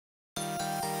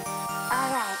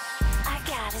Alright, I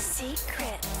got a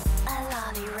secret, a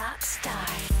LoliRock star.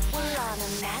 We're on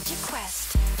a magic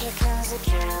quest. Here comes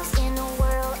the girls in a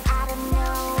world out of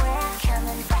nowhere,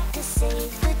 coming back to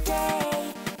save the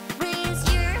day. Raise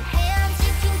your hands,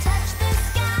 you can touch the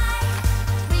sky.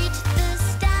 Reach the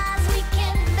stars, we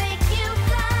can make you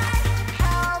fly.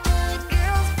 All the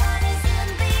girls' fun is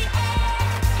in the air.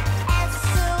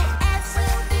 SOS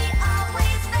will be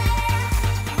always there.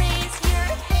 Raise your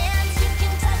hands, you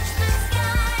can touch the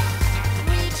sky.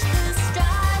 Reach the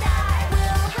stars, I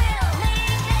will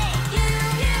make you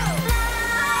fly.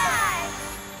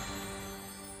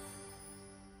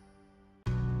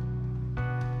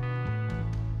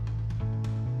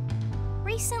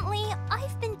 Recently,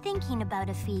 I've been thinking about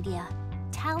Ophidia.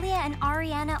 Talia and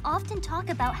Auriana often talk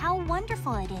about how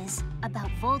wonderful it is, about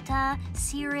Volta,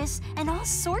 Cirrus, and all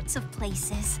sorts of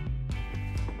places.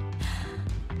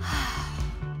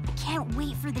 I can't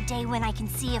wait for the day when I can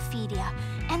see Ophidia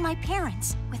and my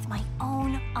parents with my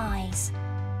own eyes.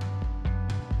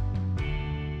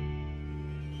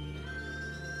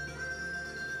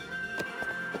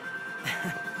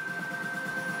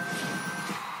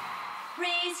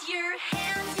 Raise your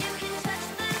hands, you can touch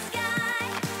the sky.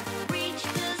 Reach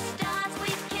the stars,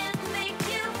 we can make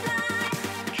you fly.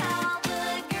 Call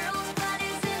the girls, fun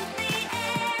is in the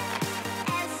air.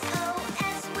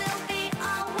 SOS will be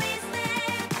always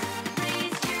there.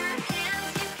 Raise your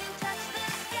hands, you can touch the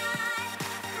sky.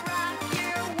 Rock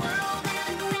your world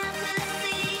in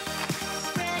fantasy.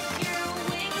 Spread your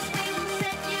wings, we will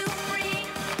set you free.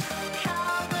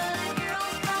 Call the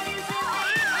girls, fun is in the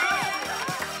air.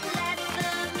 Let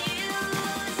the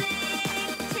music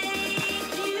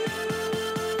take you.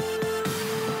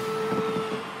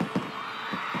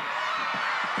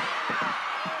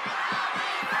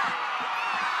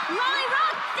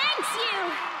 LoliRock thanks you!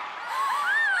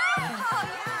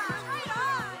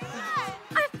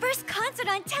 Our first concert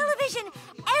on television!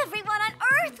 Everyone on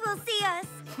Earth will see us!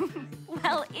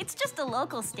 Well, it's just a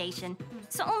local station,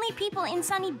 so only people in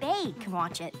Sunny Bay can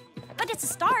watch it. But it's a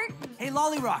start. Hey,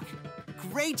 LoliRock.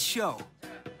 Great show.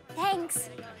 Thanks.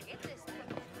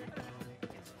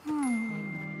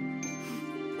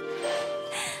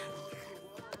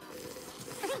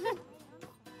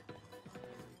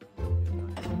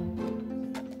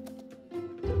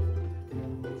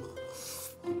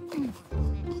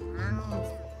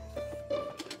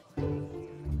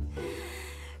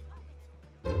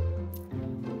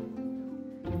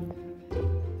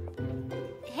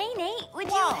 Hey, Nate, would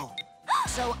you... Whoa!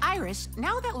 So, Iris,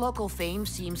 now that local fame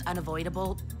seems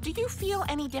unavoidable, do you feel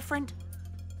any different?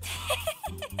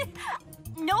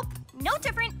 Nope, no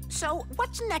different. So,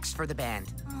 what's next for the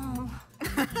band?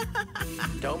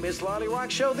 Don't miss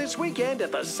LoliRock show this weekend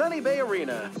at the Sunny Bay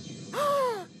Arena.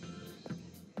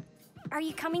 Are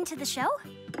you coming to the show?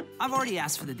 I've already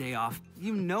asked for the day off.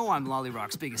 You know I'm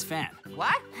LoliRock's biggest fan.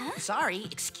 What? Sorry,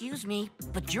 excuse me,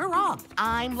 but you're wrong.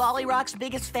 I'm LoliRock's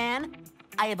biggest fan.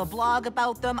 I have a blog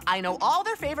about them. I know all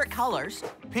their favorite colors.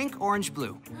 Pink, orange,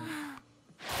 blue.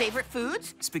 Favorite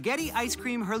foods? Spaghetti, ice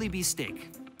cream, Hurley beef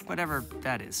steak. Whatever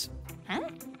that is. Huh?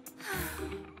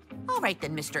 All right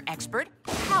then, Mr. Expert.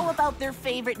 How about their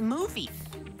favorite movie?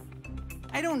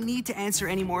 I don't need to answer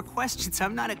any more questions.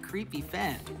 I'm not a creepy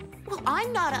fan. Well,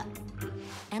 I'm not a...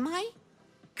 Am I?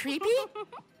 Creepy?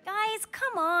 Guys,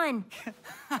 come on.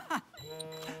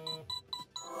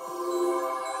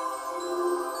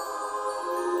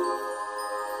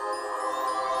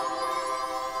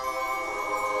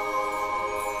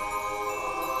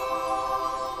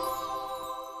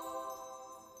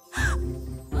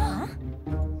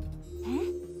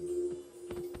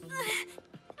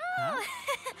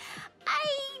 I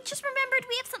just remembered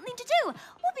we have something to do.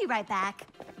 We'll be right back.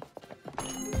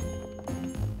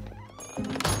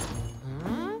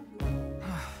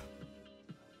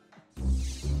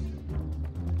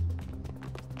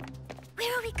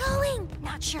 Where are we going?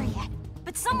 Not sure yet,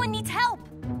 but someone needs help.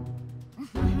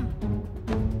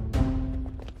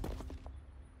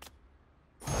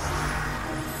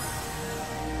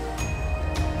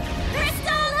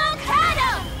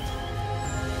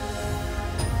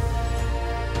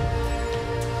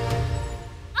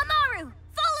 Amaru,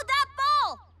 follow that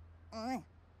ball!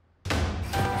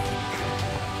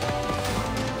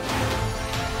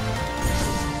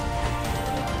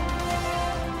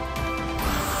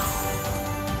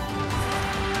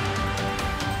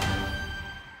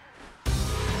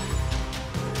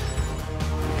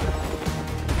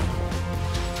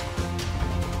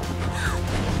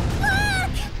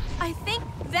 I think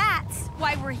that's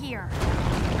why we're here.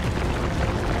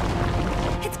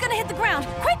 It's gonna hit the ground.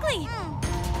 Quickly!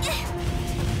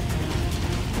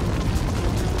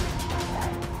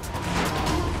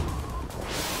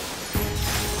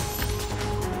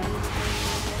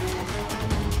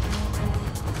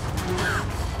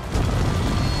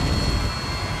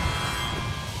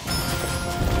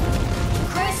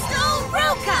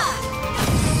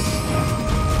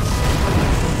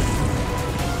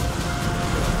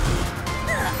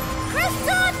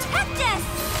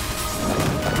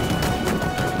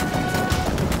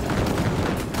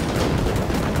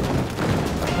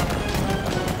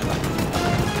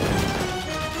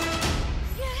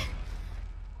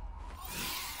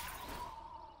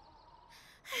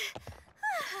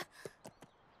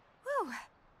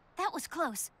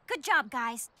 close. Good job,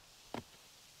 guys.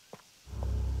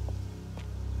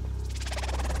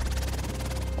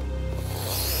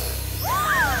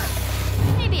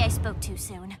 Maybe I spoke too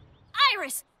soon.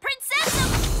 Iris, princess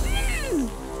of...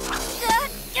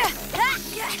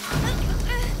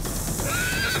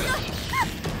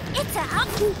 It's out.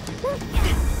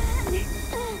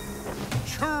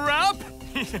 Trap?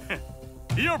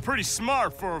 You're pretty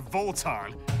smart for a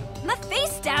Volton.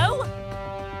 Mephisto!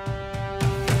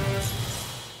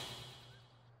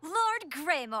 Lord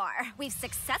Gramorr, we've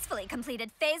successfully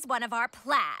completed phase 1 of our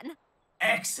plan.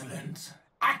 Excellent.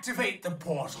 Activate the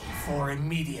portal for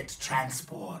immediate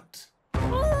transport.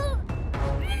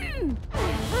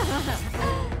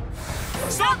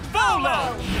 Stop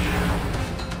Volo!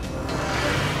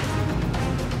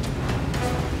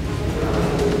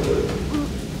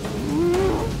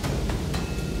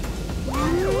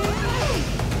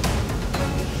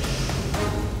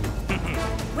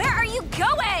 Where are you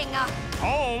going?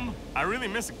 Home? I really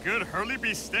miss a good Hurley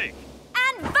beef steak.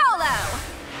 And Volo!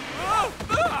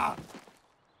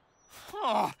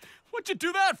 Oh, what'd you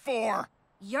do that for?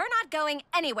 You're not going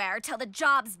anywhere till the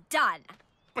job's done.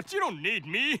 But you don't need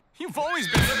me. You've always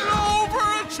been an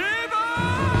overachiever!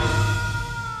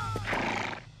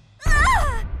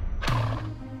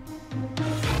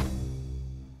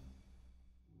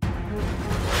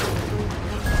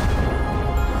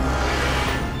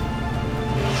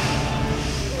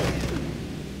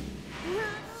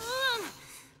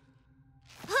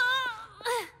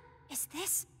 Ah! Is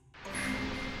this...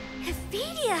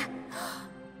 Ephedia!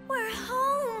 We're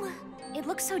home! It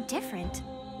looks so different.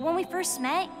 When we first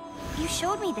met, you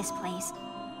showed me this place.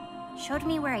 Showed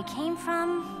me where I came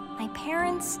from, my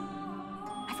parents.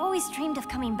 I've always dreamed of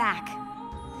coming back.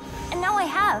 And now I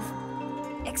have.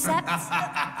 Except...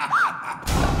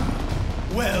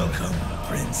 Welcome,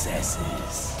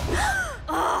 princesses.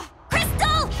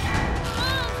 Crystal!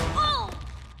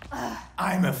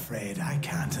 I'm afraid I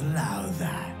can't allow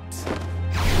that.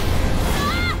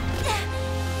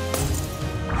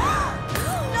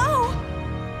 No!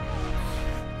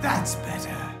 That's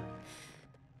better.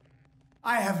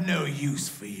 I have no use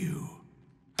for you.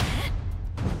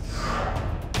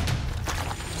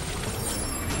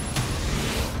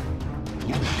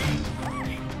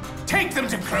 Take them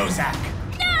to Krozak!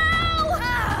 No!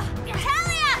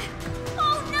 Talia!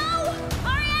 Oh no!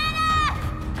 Auriana!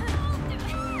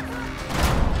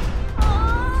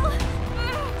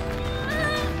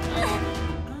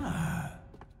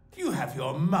 You have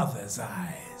your mother's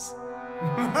eyes.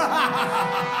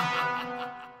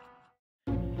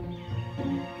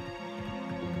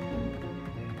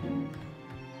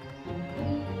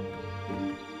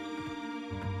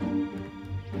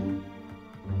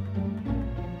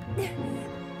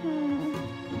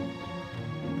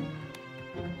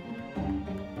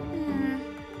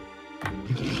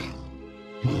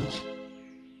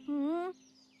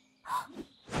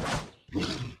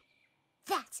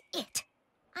 That's it!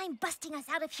 I'm busting us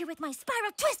out of here with my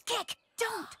spiral twist kick!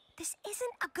 Don't! This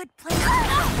isn't a good place.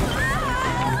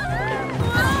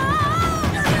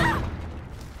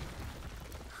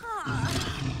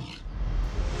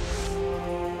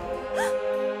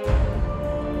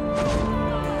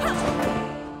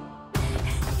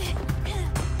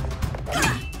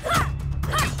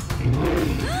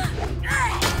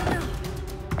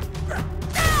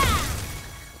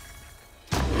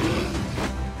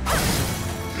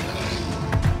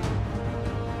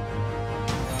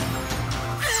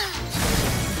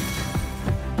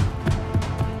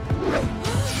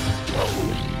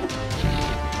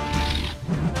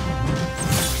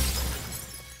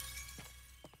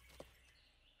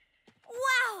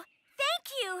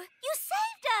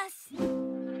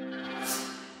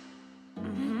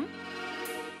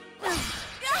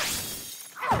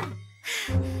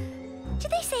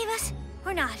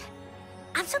 Or not.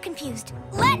 I'm so confused.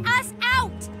 Let us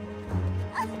out!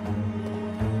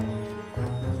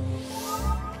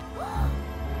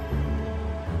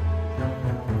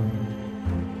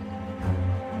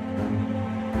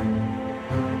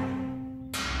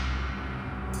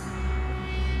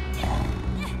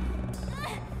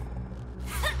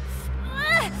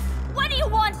 What do you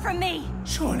want from me?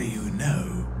 Surely you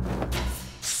know.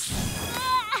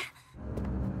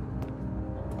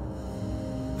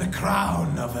 The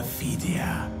crown of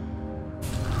Ephedia.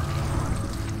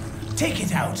 Take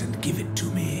it out and give it to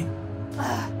me.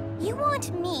 You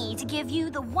want me to give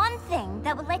you the one thing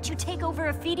that would let you take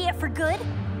over Ephedia for good?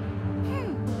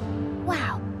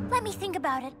 Wow. Let me think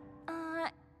about it.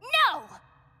 No!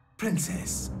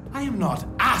 Princess, I am not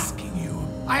asking you.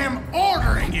 I am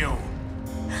ordering you.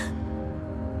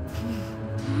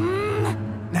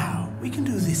 Now, We can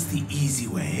do this the easy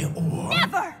way, or...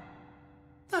 Never!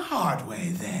 The hard way,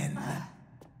 then.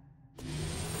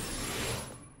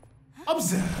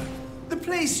 Observe the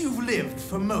place you've lived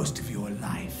for most of your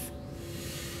life.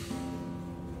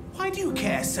 Why do you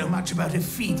care so much about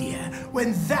Ophidia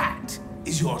when that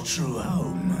is your true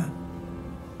home?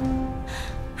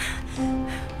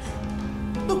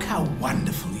 Look how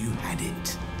wonderful you had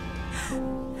it.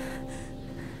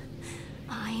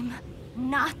 I'm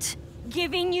not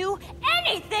giving you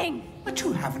anything! But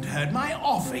you haven't heard my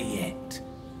offer yet.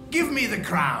 Give me the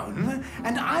crown,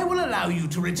 and I will allow you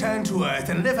to return to Earth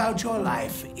and live out your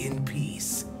life in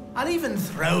peace. I'll even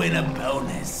throw in a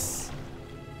bonus.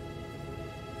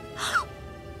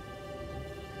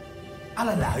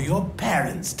 I'll allow your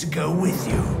parents to go with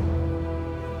you.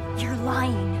 You're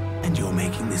lying. And you're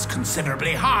making this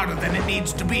considerably harder than it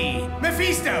needs to be.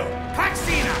 Mephisto!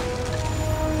 Praxina!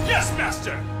 Yes,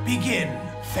 Master! Begin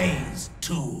Phase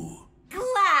 2.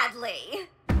 Gladly.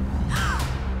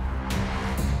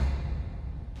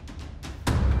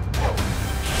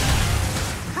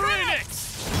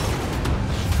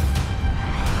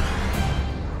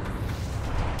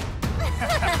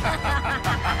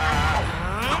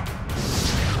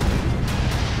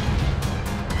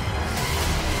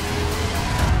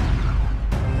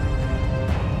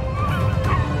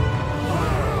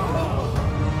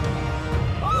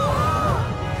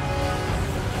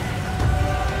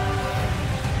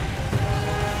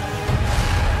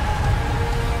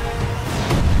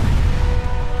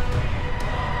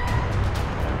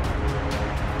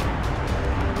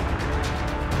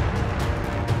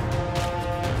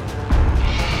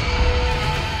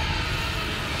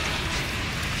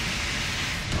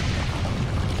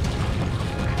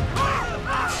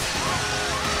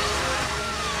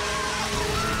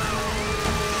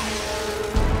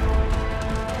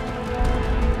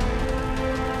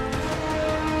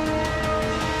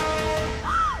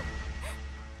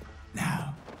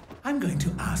 I'm going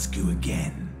to ask you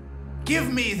again.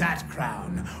 Give me that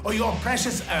crown, or your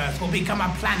precious Earth will become a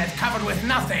planet covered with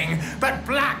nothing but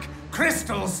black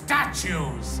crystal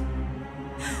statues.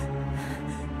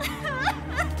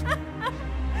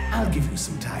 I'll give you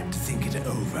some time to think it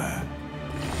over.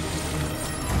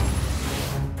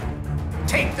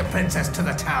 Take the princess to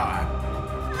the tower.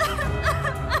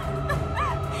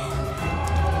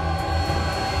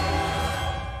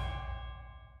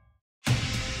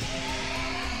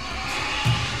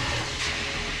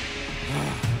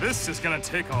 This is gonna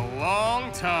take a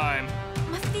long time.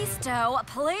 Mephisto,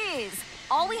 please.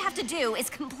 All we have to do is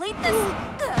complete this.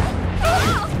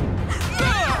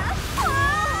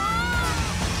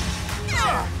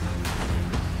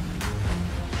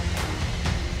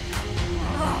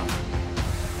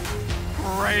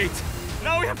 Great.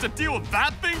 Now we have to deal with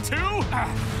that thing too?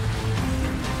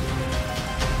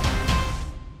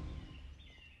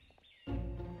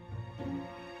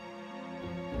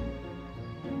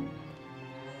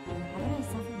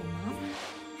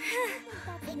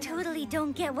 I totally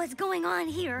don't get what's going on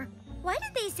here. Why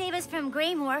did they save us from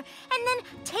Gramorr and then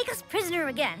take us prisoner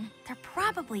again? They're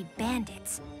probably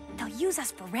bandits. They'll use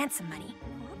us for ransom money.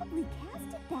 Probably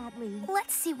cast it badly.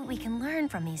 Let's see what we can learn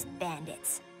from these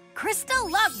bandits. Crystal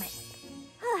Loveman!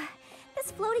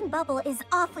 This floating bubble is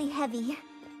awfully heavy.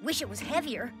 Wish it was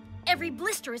heavier. Every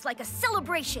blister is like a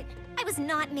celebration. I was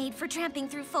not made for tramping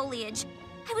through foliage.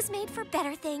 I was made for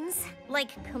better things.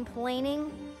 Like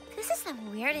complaining. This is the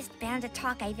weirdest bandit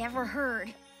talk I've ever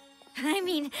heard. I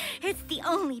mean, it's the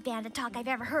only bandit talk I've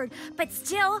ever heard, but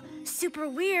still super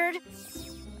weird.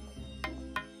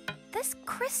 This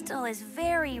crystal is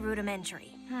very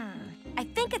rudimentary. I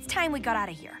think it's time we got out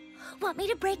of here. Want me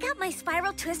to break out my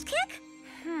spiral twist kick?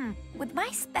 With my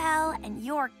spell and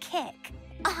your kick.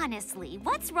 Honestly,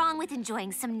 what's wrong with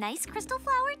enjoying some nice crystal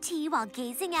flower tea while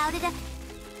gazing out at a...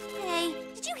 Hey,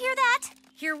 did you hear that?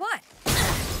 Hear what?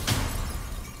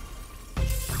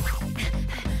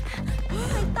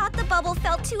 I thought the bubble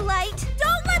felt too light.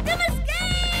 Don't let them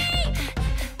escape!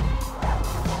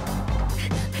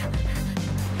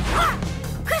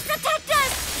 Crystal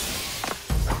Tectus!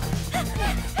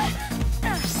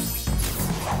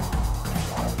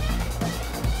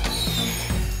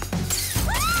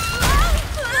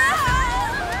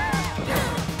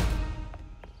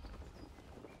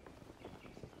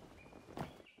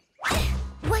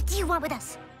 What do you want with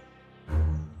us?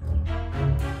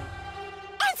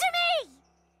 Answer me!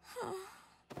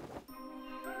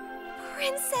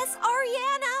 Princess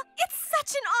Auriana! It's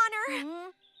such an honor!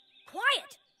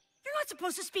 Quiet! You're not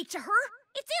supposed to speak to her.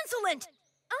 It's insolent.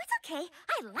 Oh, it's okay.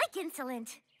 I like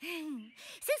insolent.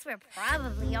 Since we're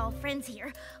probably all friends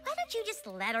here, why don't you just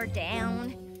let her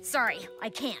down? Sorry, I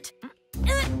can't.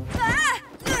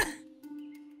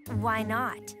 Why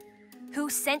not? Who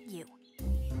sent you?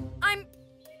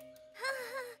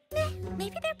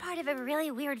 Maybe they're part of a really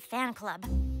weird fan club.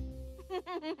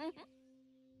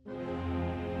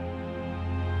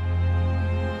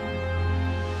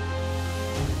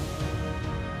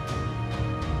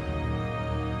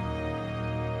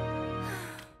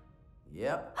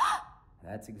 Yep.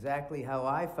 That's exactly how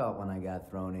I felt when I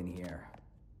got thrown in here.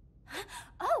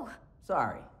 Oh!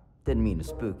 Sorry. Didn't mean to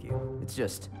spook you. It's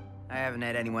just, I haven't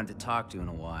had anyone to talk to in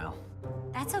a while.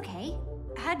 That's okay.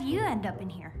 How'd you end up in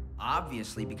here?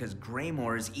 Obviously because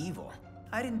Gramorr is evil.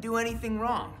 I didn't do anything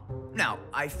wrong. Now,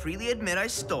 I freely admit I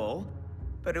stole,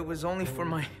 but it was only for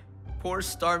my poor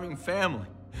starving family.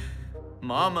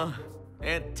 Mama,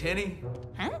 Aunt Tinny.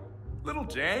 Huh? Little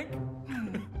Jank.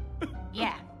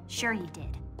 Yeah, sure you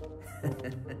did.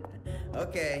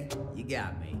 Okay, you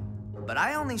got me. But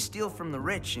I only steal from the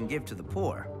rich and give to the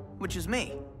poor, which is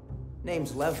me.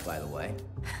 Name's Lev, by the way.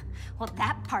 Well,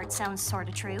 that part sounds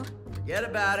sorta true. Forget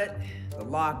about it. The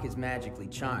lock is magically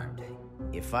charmed.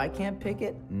 If I can't pick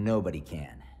it, nobody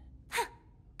can.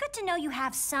 Good to know you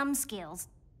have some skills.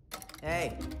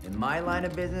 Hey, in my line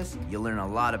of business, you learn a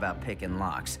lot about picking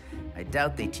locks. I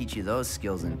doubt they teach you those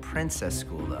skills in princess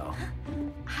school, though.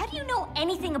 How do you know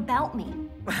anything about me?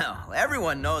 Well,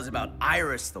 everyone knows about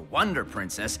Iris, the Wonder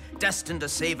Princess, destined to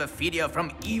save Ephidia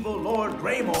from evil Lord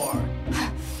Gramorr.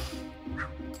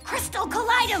 Crystal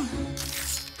Collidum!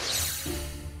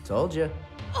 Told you.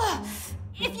 Ugh,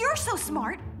 if you're so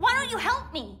smart, why don't you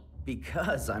help me?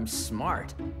 Because I'm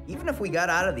smart. Even if we got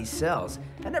out of these cells,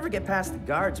 I'd never get past the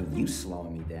guards with you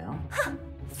slowing me down.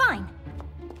 Fine.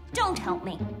 Don't help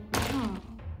me.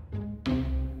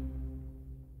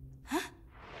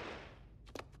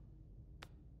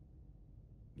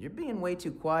 You're being way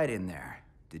too quiet in there.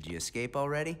 Did you escape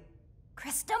already?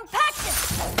 Christum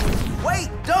Pactus! Wait,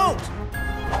 don't!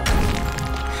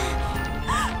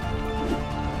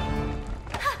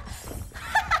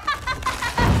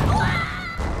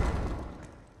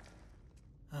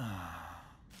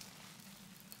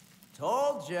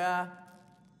 Told ya.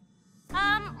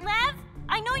 Lev,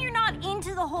 I know you're not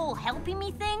into the whole helping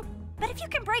me thing, but if you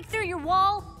can break through your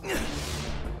wall...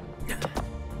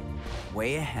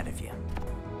 Way ahead of you.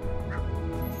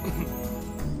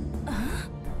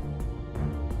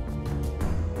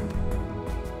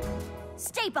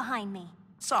 Stay behind me.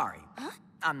 Sorry. Huh?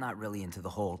 I'm not really into the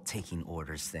whole taking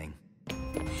orders thing.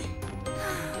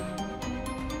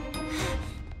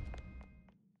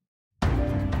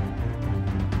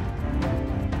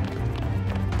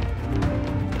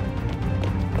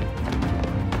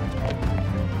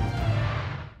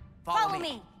 Follow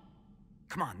me.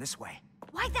 Come on, this way.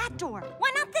 Why that door?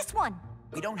 Why not this one?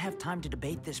 We don't have time to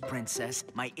debate this, Princess.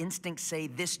 My instincts say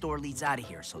this door leads out of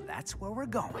here, so that's where we're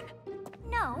going.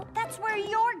 No, that's where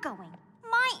you're going.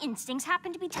 My instincts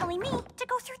happen to be telling me to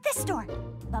go through this door.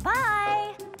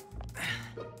 Bye-bye.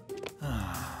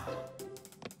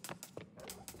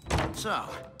 So,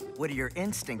 what are your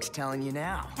instincts telling you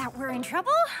now? That we're in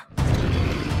trouble?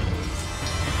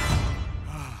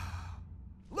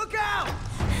 Look out!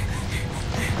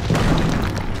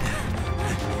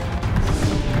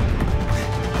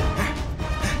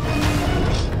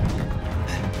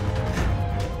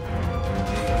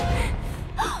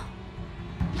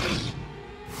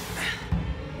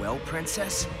 Well,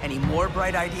 Princess, any more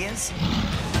bright ideas?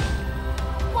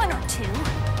 One or two.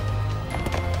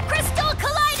 Crystal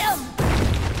Collidum!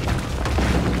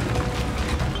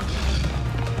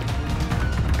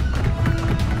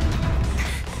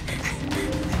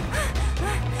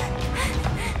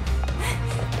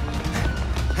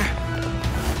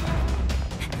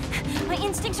 My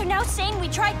instincts are now saying we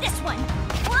tried this one.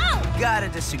 Whoa! Gotta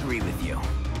disagree with you.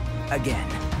 Again.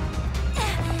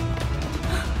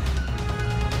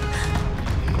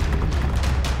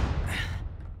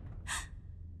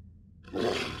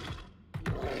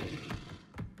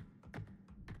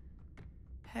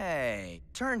 Hey,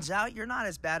 turns out you're not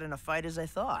as bad in a fight as I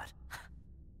thought.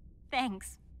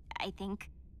 Thanks, I think.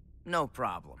 No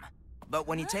problem. But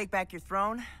when you take back your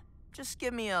throne, just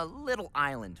give me a little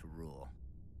island to rule.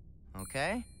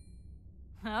 Okay?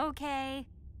 Okay.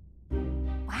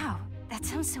 Wow, that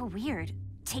sounds so weird.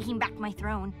 Taking back my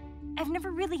throne. I've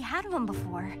never really had one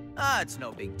before. It's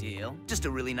no big deal. Just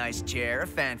a really nice chair, a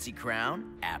fancy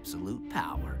crown, absolute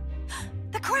power.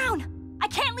 The crown! I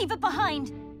can't leave it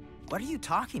behind! What are you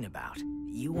talking about?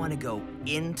 You want to go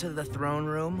into the throne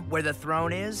room, where the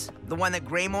throne is? The one that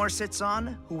Gramorr sits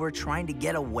on, who we're trying to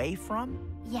get away from?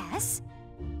 Yes?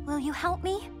 Will you help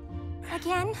me?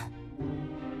 Again?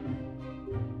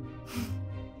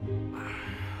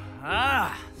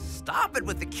 Stop it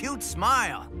with the cute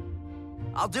smile.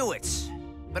 I'll do it.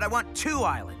 but I want 2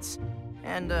 islands.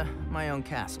 And, my own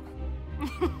castle.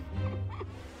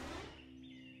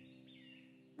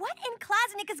 What in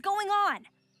Klaznik is going on?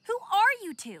 Who are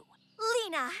you two?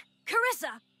 Lyna,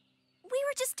 Carissa. We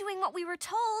were just doing what we were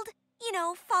told. You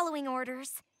know, following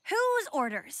orders. Whose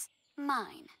orders?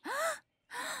 Mine.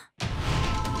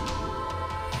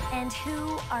 And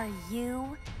who are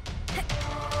you?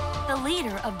 The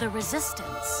leader of the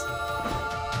resistance.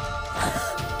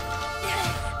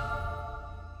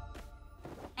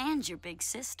 And your big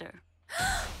sister.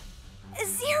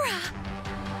 Izira!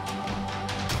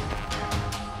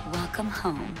 Welcome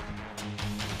home.